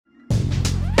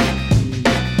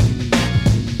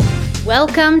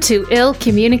Welcome to Ill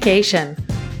Communication,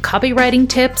 copywriting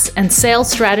tips and sales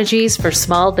strategies for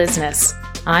small business.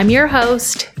 I'm your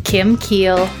host, Kim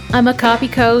Keel. I'm a copy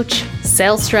coach,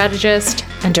 sales strategist,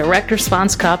 and direct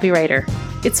response copywriter.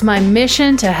 It's my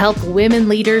mission to help women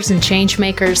leaders and change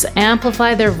makers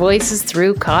amplify their voices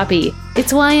through copy.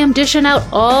 It's why I'm dishing out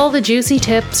all the juicy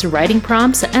tips, writing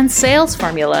prompts, and sales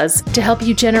formulas to help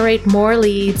you generate more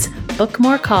leads, book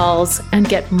more calls, and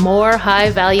get more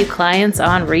high-value clients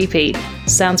on repeat.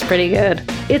 Sounds pretty good.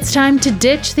 It's time to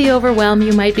ditch the overwhelm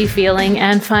you might be feeling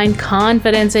and find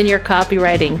confidence in your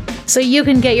copywriting so you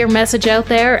can get your message out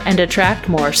there and attract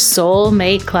more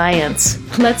soulmate clients.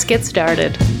 Let's get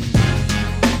started.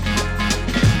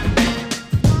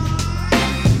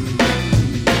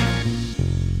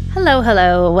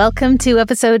 Hello. Welcome to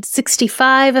episode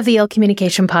 65 of the Ill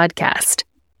Communication Podcast.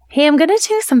 Hey, I'm going to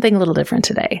do something a little different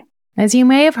today. As you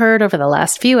may have heard over the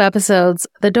last few episodes,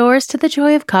 the doors to the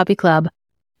Joy of Copy Club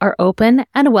are open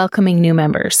and welcoming new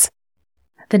members.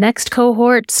 The next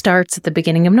cohort starts at the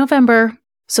beginning of November,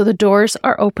 so the doors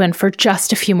are open for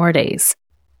just a few more days.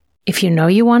 If you know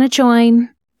you want to join,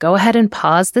 go ahead and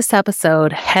pause this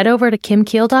episode, head over to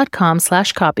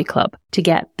kimkeel.com/copyclub to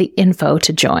get the info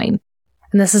to join.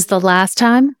 And this is the last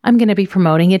time I'm going to be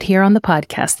promoting it here on the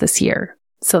podcast this year.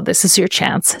 So this is your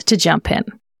chance to jump in.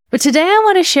 But today I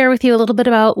want to share with you a little bit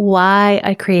about why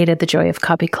I created the Joy of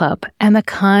Copy Club and the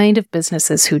kind of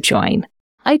businesses who join.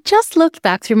 I just looked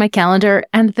back through my calendar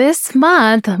and this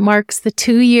month marks the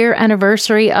 2-year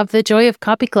anniversary of the Joy of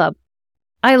Copy Club.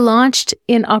 I launched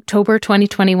in October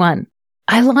 2021.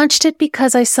 I launched it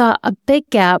because I saw a big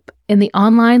gap in the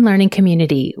online learning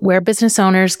community where business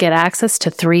owners get access to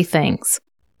 3 things: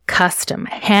 custom,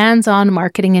 hands-on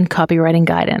marketing and copywriting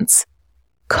guidance,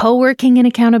 co-working and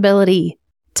accountability,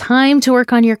 time to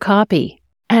work on your copy,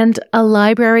 and a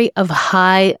library of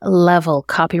high-level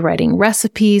copywriting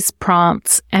recipes,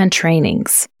 prompts, and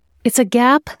trainings. It's a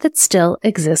gap that still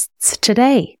exists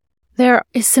today. There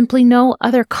is simply no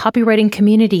other copywriting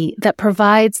community that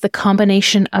provides the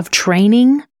combination of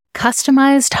training,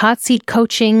 customized hot seat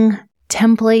coaching,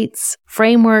 templates,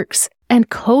 frameworks, and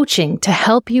coaching to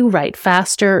help you write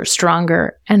faster,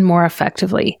 stronger, and more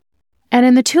effectively. And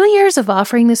in the 2 years of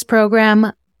offering this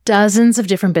program, dozens of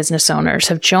different business owners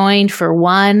have joined for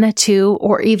 1, 2,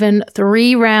 or even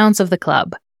 3 rounds of the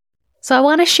club. So I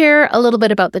want to share a little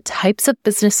bit about the types of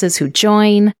businesses who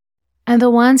join and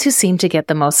the ones who seem to get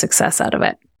the most success out of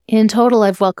it. In total,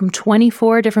 I've welcomed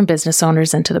 24 different business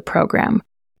owners into the program,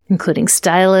 including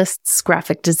stylists,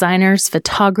 graphic designers,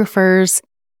 photographers,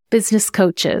 business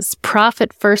coaches,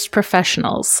 profit-first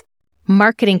professionals,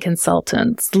 marketing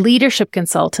consultants, leadership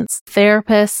consultants,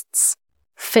 therapists,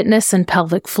 fitness and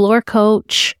pelvic floor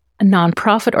coach,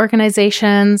 nonprofit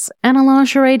organizations, and a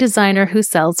lingerie designer who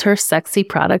sells her sexy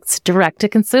products direct to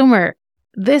consumer.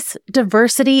 This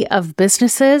diversity of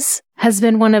businesses has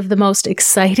been one of the most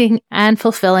exciting and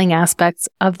fulfilling aspects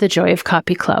of the Joy of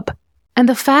Copy Club. And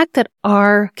the fact that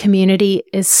our community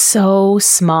is so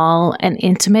small and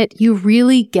intimate, you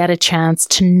really get a chance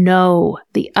to know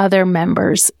the other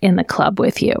members in the club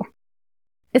with you.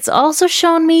 It's also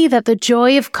shown me that the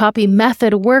Joy of Copy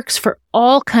method works for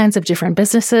all kinds of different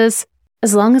businesses,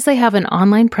 as long as they have an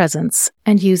online presence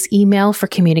and use email for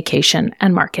communication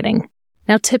and marketing.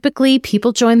 Now, typically,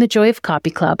 people join the Joy of Copy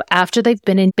Club after they've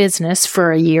been in business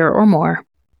for a year or more.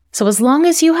 So as long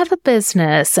as you have a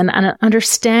business and an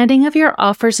understanding of your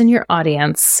offers and your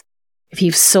audience, if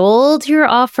you've sold your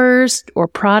offers or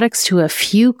products to a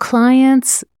few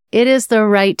clients, it is the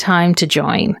right time to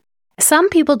join. Some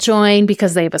people join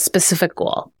because they have a specific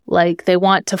goal, like they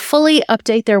want to fully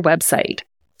update their website.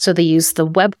 So they use the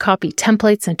web copy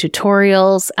templates and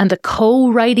tutorials and the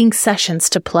co-writing sessions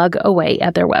to plug away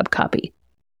at their web copy.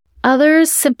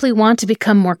 Others simply want to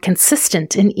become more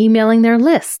consistent in emailing their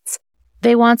lists.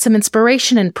 They want some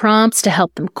inspiration and prompts to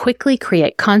help them quickly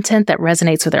create content that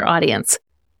resonates with their audience.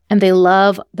 And they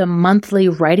love the monthly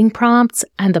writing prompts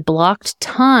and the blocked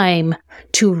time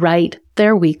to write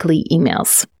their weekly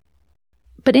emails.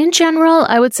 But in general,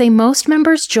 I would say most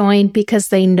members join because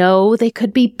they know they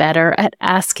could be better at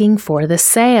asking for the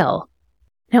sale.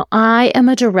 Now, I am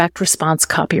a direct response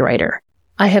copywriter.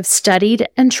 I have studied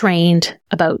and trained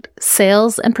about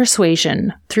sales and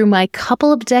persuasion through my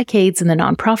couple of decades in the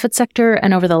nonprofit sector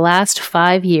and over the last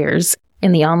 5 years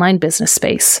in the online business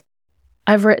space.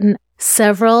 I've written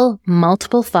several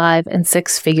multiple 5- and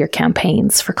 6-figure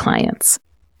campaigns for clients,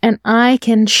 and I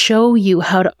can show you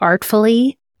how to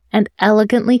artfully and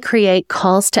elegantly create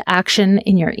calls to action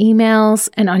in your emails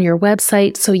and on your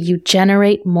website so you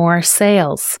generate more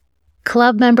sales.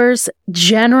 Club members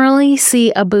generally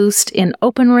see a boost in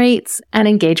open rates and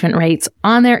engagement rates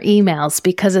on their emails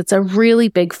because it's a really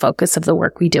big focus of the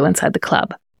work we do inside the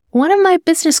club. One of my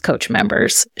business coach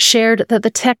members shared that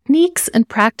the techniques and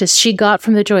practice she got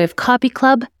from the Joy of Copy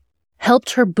Club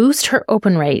helped her boost her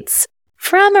open rates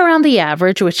from around the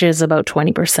average, which is about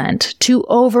 20%, to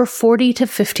over 40 to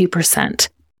 50%.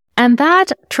 And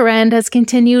that trend has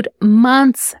continued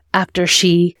months after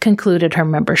she concluded her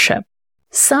membership.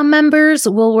 Some members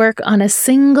will work on a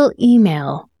single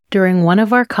email during one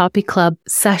of our Copy Club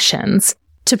sessions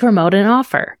to promote an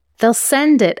offer. They'll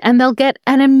send it and they'll get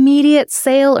an immediate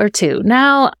sale or two.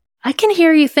 Now, I can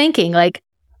hear you thinking, like,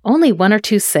 only 1 or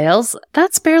 2 sales?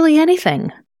 That's barely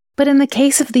anything. But in the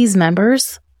case of these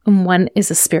members, one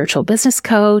is a spiritual business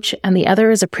coach and the other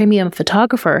is a premium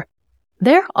photographer,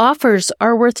 their offers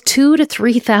are worth $2,000 to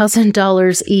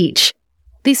 $3,000 each.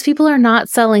 These people are not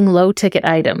selling low-ticket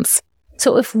items.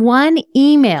 So if one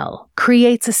email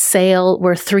creates a sale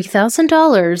worth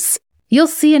 $3,000, you'll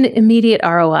see an immediate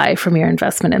ROI from your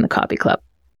investment in the Copy Club.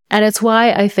 And it's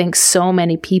why I think so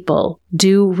many people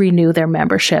do renew their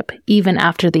membership even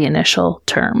after the initial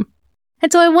term.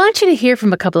 And so I want you to hear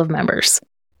from a couple of members.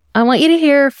 I want you to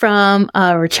hear from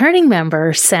a returning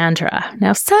member, Sandra.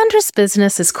 Now, Sandra's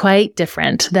business is quite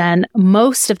different than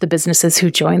most of the businesses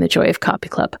who join the Joy of Copy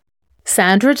Club.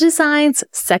 Sandra designs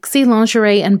sexy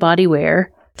lingerie and bodywear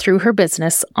through her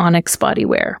business, Onyx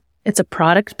Bodywear. It's a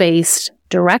product-based,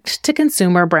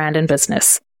 direct-to-consumer brand and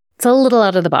business. It's a little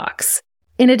out of the box.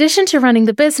 In addition to running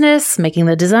the business, making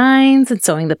the designs, and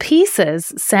sewing the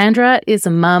pieces, Sandra is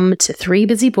a mom to 3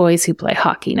 busy boys who play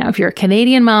hockey. Now, if you're a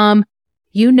Canadian mom,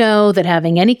 you know that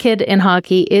having any kid in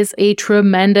hockey is a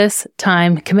tremendous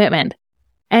time commitment.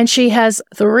 And she has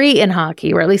 3 in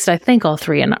hockey, or at least I think all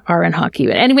 3 are in hockey.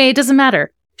 But anyway, it doesn't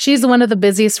matter. She's one of the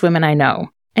busiest women I know.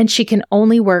 And she can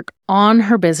only work on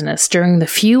her business during the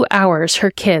few hours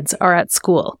her kids are at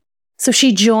school. So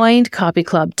she joined Copy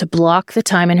Club to block the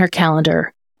time in her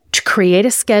calendar, to create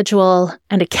a schedule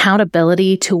and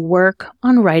accountability to work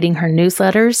on writing her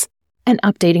newsletters and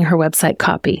updating her website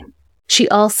copy. She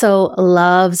also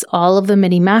loves all of the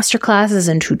mini masterclasses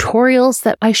and tutorials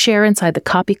that I share inside the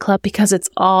Copy Club because it's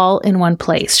all in one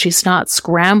place. She's not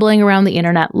scrambling around the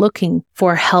internet looking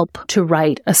for help to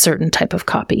write a certain type of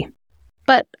copy.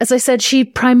 But as I said, she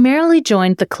primarily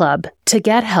joined the club to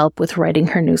get help with writing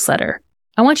her newsletter.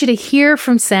 I want you to hear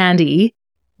from Sandy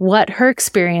what her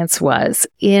experience was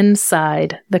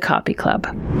inside the Copy Club.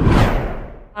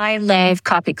 I love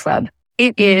Copy Club.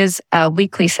 It is a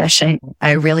weekly session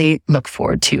I really look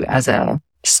forward to as a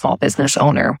small business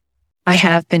owner. I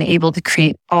have been able to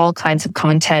create all kinds of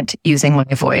content using my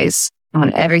voice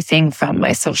on everything from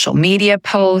my social media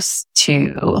posts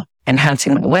to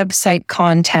enhancing my website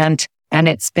content. And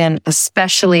it's been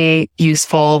especially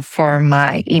useful for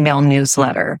my email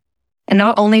newsletter. And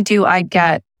not only do I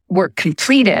get work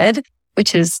completed,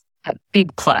 which is a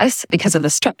big plus because of the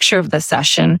structure of the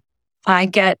session, I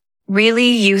get really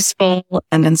useful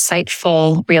and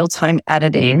insightful real-time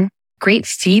editing, great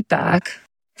feedback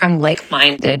from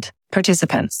like-minded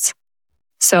participants.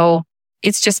 So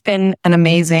it's just been an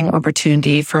amazing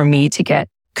opportunity for me to get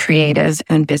creative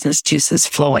and business juices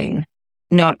flowing,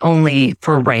 not only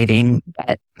for writing,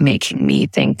 but making me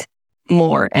think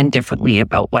more and differently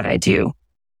about what I do.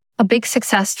 A big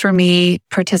success for me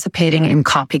participating in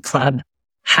Copy Club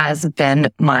has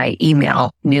been my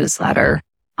email newsletter.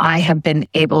 I have been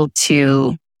able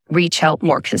to reach out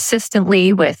more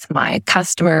consistently with my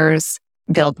customers,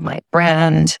 build my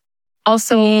brand,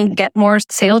 also get more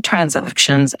sale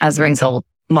transactions as a result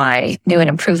of my new and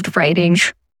improved writing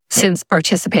since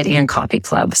participating in Copy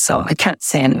Club. So I can't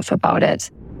say enough about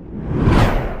it. And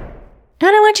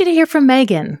I want you to hear from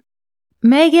Megan.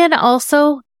 Megan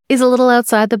also is a little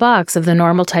outside the box of the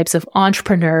normal types of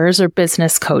entrepreneurs or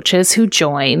business coaches who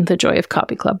join the Joy of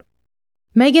Copy Club.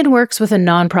 Megan works with a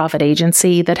nonprofit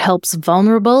agency that helps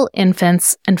vulnerable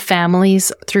infants and families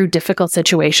through difficult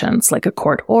situations like a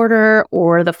court order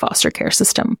or the foster care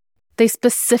system. They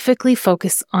specifically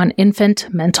focus on infant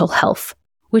mental health,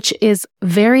 which is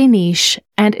very niche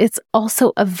and it's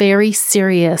also a very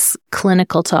serious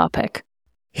clinical topic.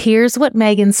 Here's what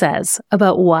Megan says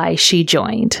about why she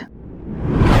joined.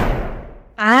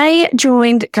 I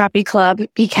joined Copy Club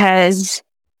because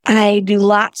I do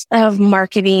lots of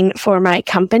marketing for my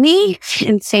company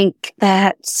and think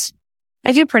that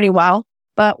I do pretty well.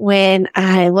 But when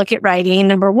I look at writing,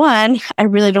 number 1, I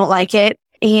really don't like it.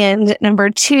 And number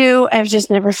 2, I've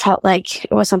just never felt like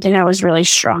it was something I was really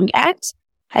strong at.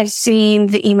 I've seen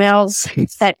the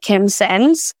emails that Kim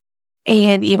sends.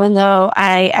 And even though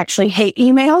I actually hate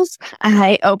emails,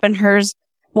 I open hers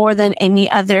more than any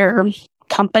other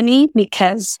company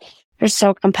because they're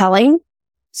so compelling.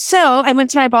 So I went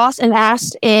to my boss and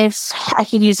asked if I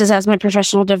could use this as my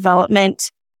professional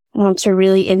development to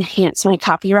really enhance my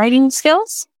copywriting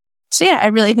skills. So yeah, I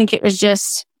really think it was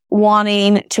just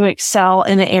wanting to excel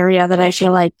in an area that I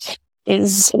feel like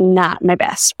is not my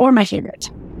best or my favorite.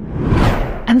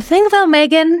 And the thing about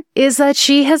Megan is that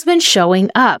she has been showing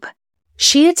up.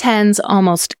 She attends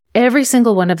almost every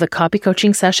single one of the copy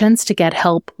coaching sessions to get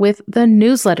help with the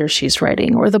newsletter she's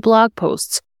writing or the blog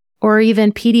posts or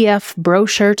even PDF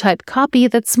brochure type copy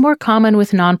that's more common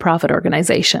with nonprofit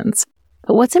organizations.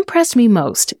 But what's impressed me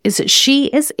most is that she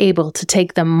is able to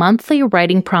take the monthly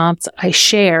writing prompts I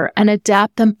share and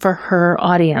adapt them for her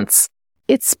audience.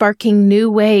 It's sparking new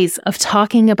ways of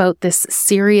talking about this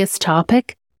serious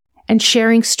topic and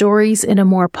sharing stories in a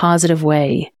more positive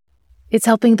way. It's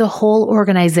helping the whole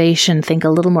organization think a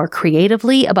little more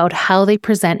creatively about how they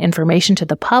present information to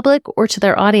the public or to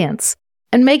their audience.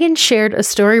 And Megan shared a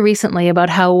story recently about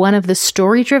how one of the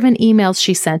story-driven emails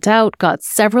she sent out got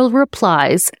several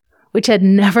replies, which had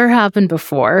never happened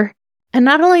before. And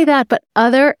not only that, but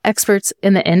other experts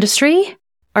in the industry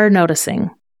are noticing.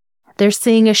 They're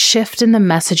seeing a shift in the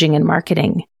messaging and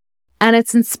marketing. And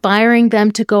it's inspiring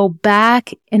them to go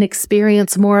back and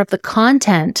experience more of the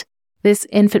content this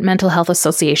Infant Mental Health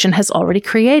Association has already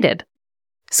created.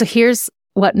 So here's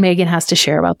what Megan has to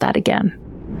share about that again.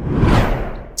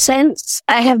 Since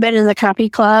I have been in the Copy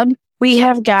Club, we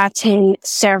have gotten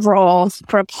several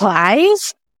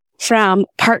replies from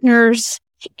partners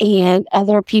and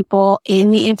other people in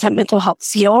the infant mental health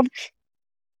field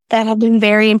that have been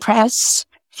very impressed.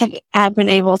 I've been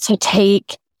able to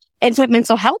take infant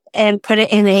mental health and put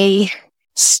it in a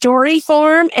story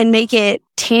form and make it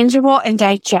tangible and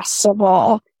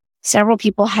digestible. Several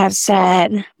people have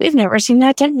said, we've never seen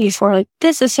that done before. Like,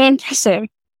 this is so impressive.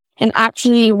 And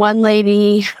actually, one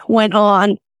lady went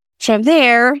on from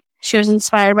there. She was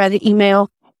inspired by the email,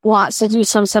 wants to do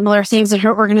some similar things in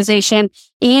her organization,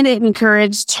 and it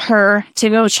encouraged her to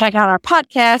go check out our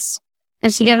podcast,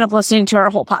 and she ended up listening to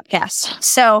our whole podcast.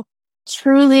 So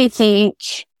truly think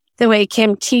the way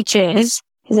Kim teaches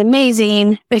is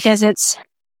amazing because it's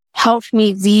helped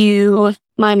me view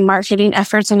my marketing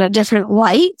efforts in a different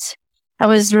light. I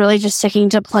was really just sticking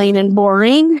to plain and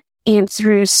boring, and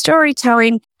through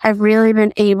storytelling, I've really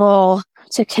been able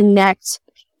to connect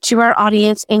to our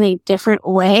audience in a different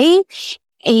way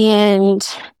and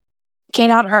get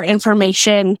out our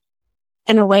information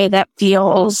in a way that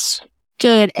feels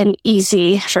good and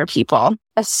easy for people,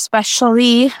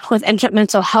 especially with infant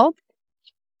mental health.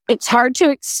 It's hard to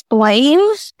explain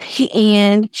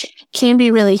and can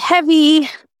be really heavy.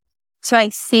 So I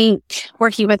think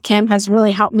working with Kim has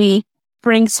really helped me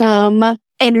bring some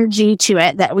energy to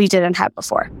it that we didn't have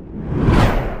before.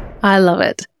 I love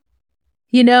it.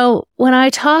 You know, when I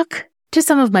talk to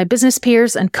some of my business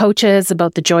peers and coaches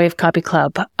about the Joy of Copy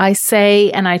Club, I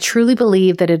say, and I truly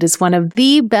believe that it is one of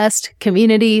the best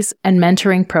communities and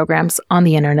mentoring programs on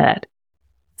the internet.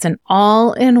 It's an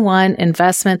all-in-one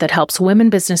investment that helps women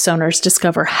business owners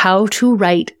discover how to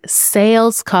write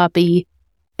sales copy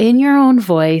in your own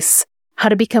voice, how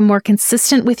to become more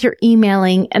consistent with your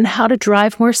emailing, and how to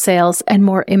drive more sales and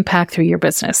more impact through your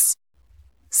business.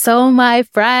 So, my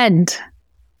friend,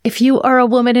 if you are a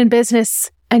woman in business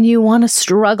and you want to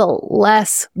struggle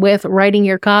less with writing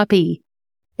your copy,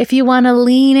 if you want to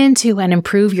lean into and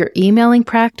improve your emailing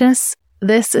practice,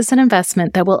 this is an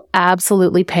investment that will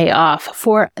absolutely pay off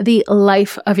for the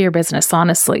life of your business,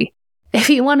 honestly. If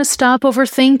you want to stop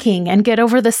overthinking and get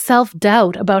over the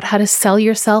self-doubt about how to sell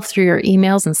yourself through your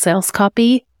emails and sales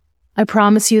copy, I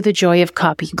promise you the Joy of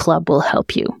Copy Club will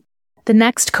help you. The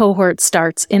next cohort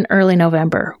starts in early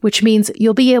November, which means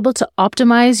you'll be able to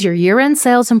optimize your year-end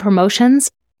sales and promotions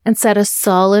and set a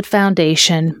solid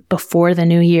foundation before the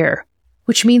new year,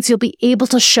 which means you'll be able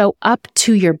to show up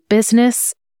to your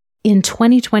business in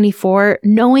 2024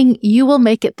 knowing you will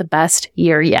make it the best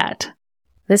year yet.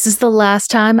 This is the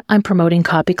last time I'm promoting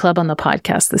Copy Club on the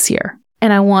podcast this year,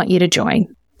 and I want you to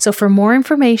join. So for more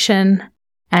information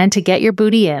and to get your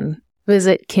booty in,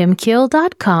 visit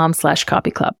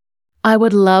kimkeel.com/copyclub. I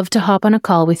would love to hop on a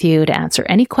call with you to answer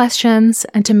any questions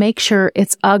and to make sure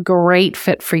it's a great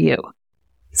fit for you.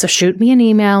 So shoot me an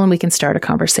email and we can start a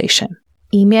conversation.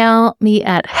 Email me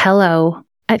at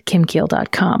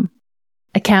hello@kimkeel.com.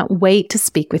 I can't wait to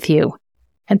speak with you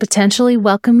and potentially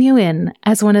welcome you in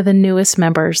as one of the newest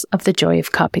members of the Joy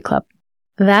of Copy Club.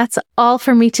 That's all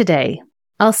for me today.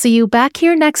 I'll see you back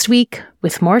here next week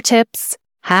with more tips,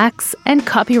 hacks, and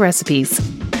copy recipes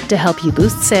to help you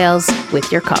boost sales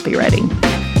with your copywriting.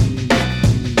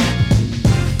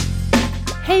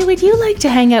 Hey, Hey, would you like to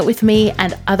hang out with me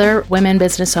and other women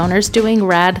business owners doing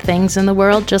rad things in the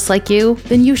world just like you?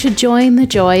 Then you should join the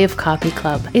Joy of Copy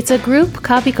Club. It's a group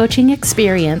copy coaching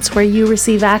experience where you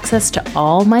receive access to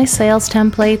all my sales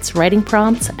templates, writing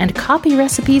prompts, and copy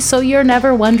recipes so you're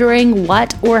never wondering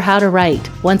what or how to write.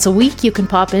 Once a week, you can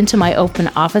pop into my open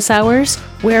office hours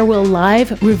where we'll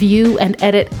live review and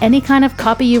edit any kind of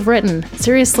copy you've written.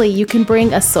 Seriously, you can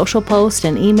bring a social post,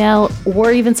 an email,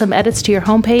 or even some edits to your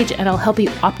homepage, and I'll help you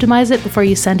optimize it before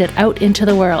you send it out into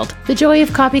the world. The Joy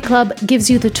of Copy Club gives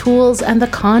you the tools and the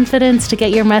confidence to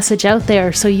get your message out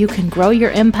there so you can grow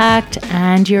your impact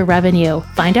and your revenue.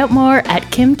 Find out more at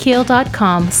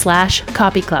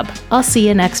kimkeel.com/copyclub. I'll see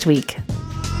you next week.